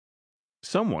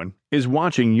Someone is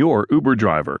watching your Uber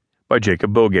driver by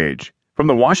Jacob Bogage from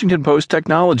the Washington Post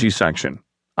Technology section.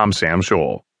 I'm Sam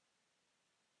Scholl.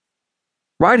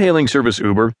 Ride-hailing service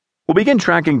Uber will begin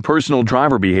tracking personal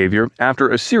driver behavior after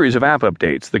a series of app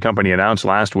updates the company announced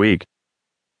last week.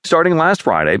 Starting last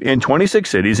Friday in 26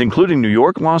 cities including New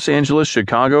York, Los Angeles,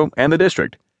 Chicago, and the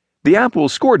District, the app will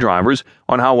score drivers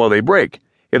on how well they brake,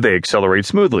 if they accelerate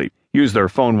smoothly, use their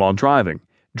phone while driving,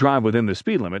 drive within the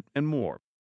speed limit, and more.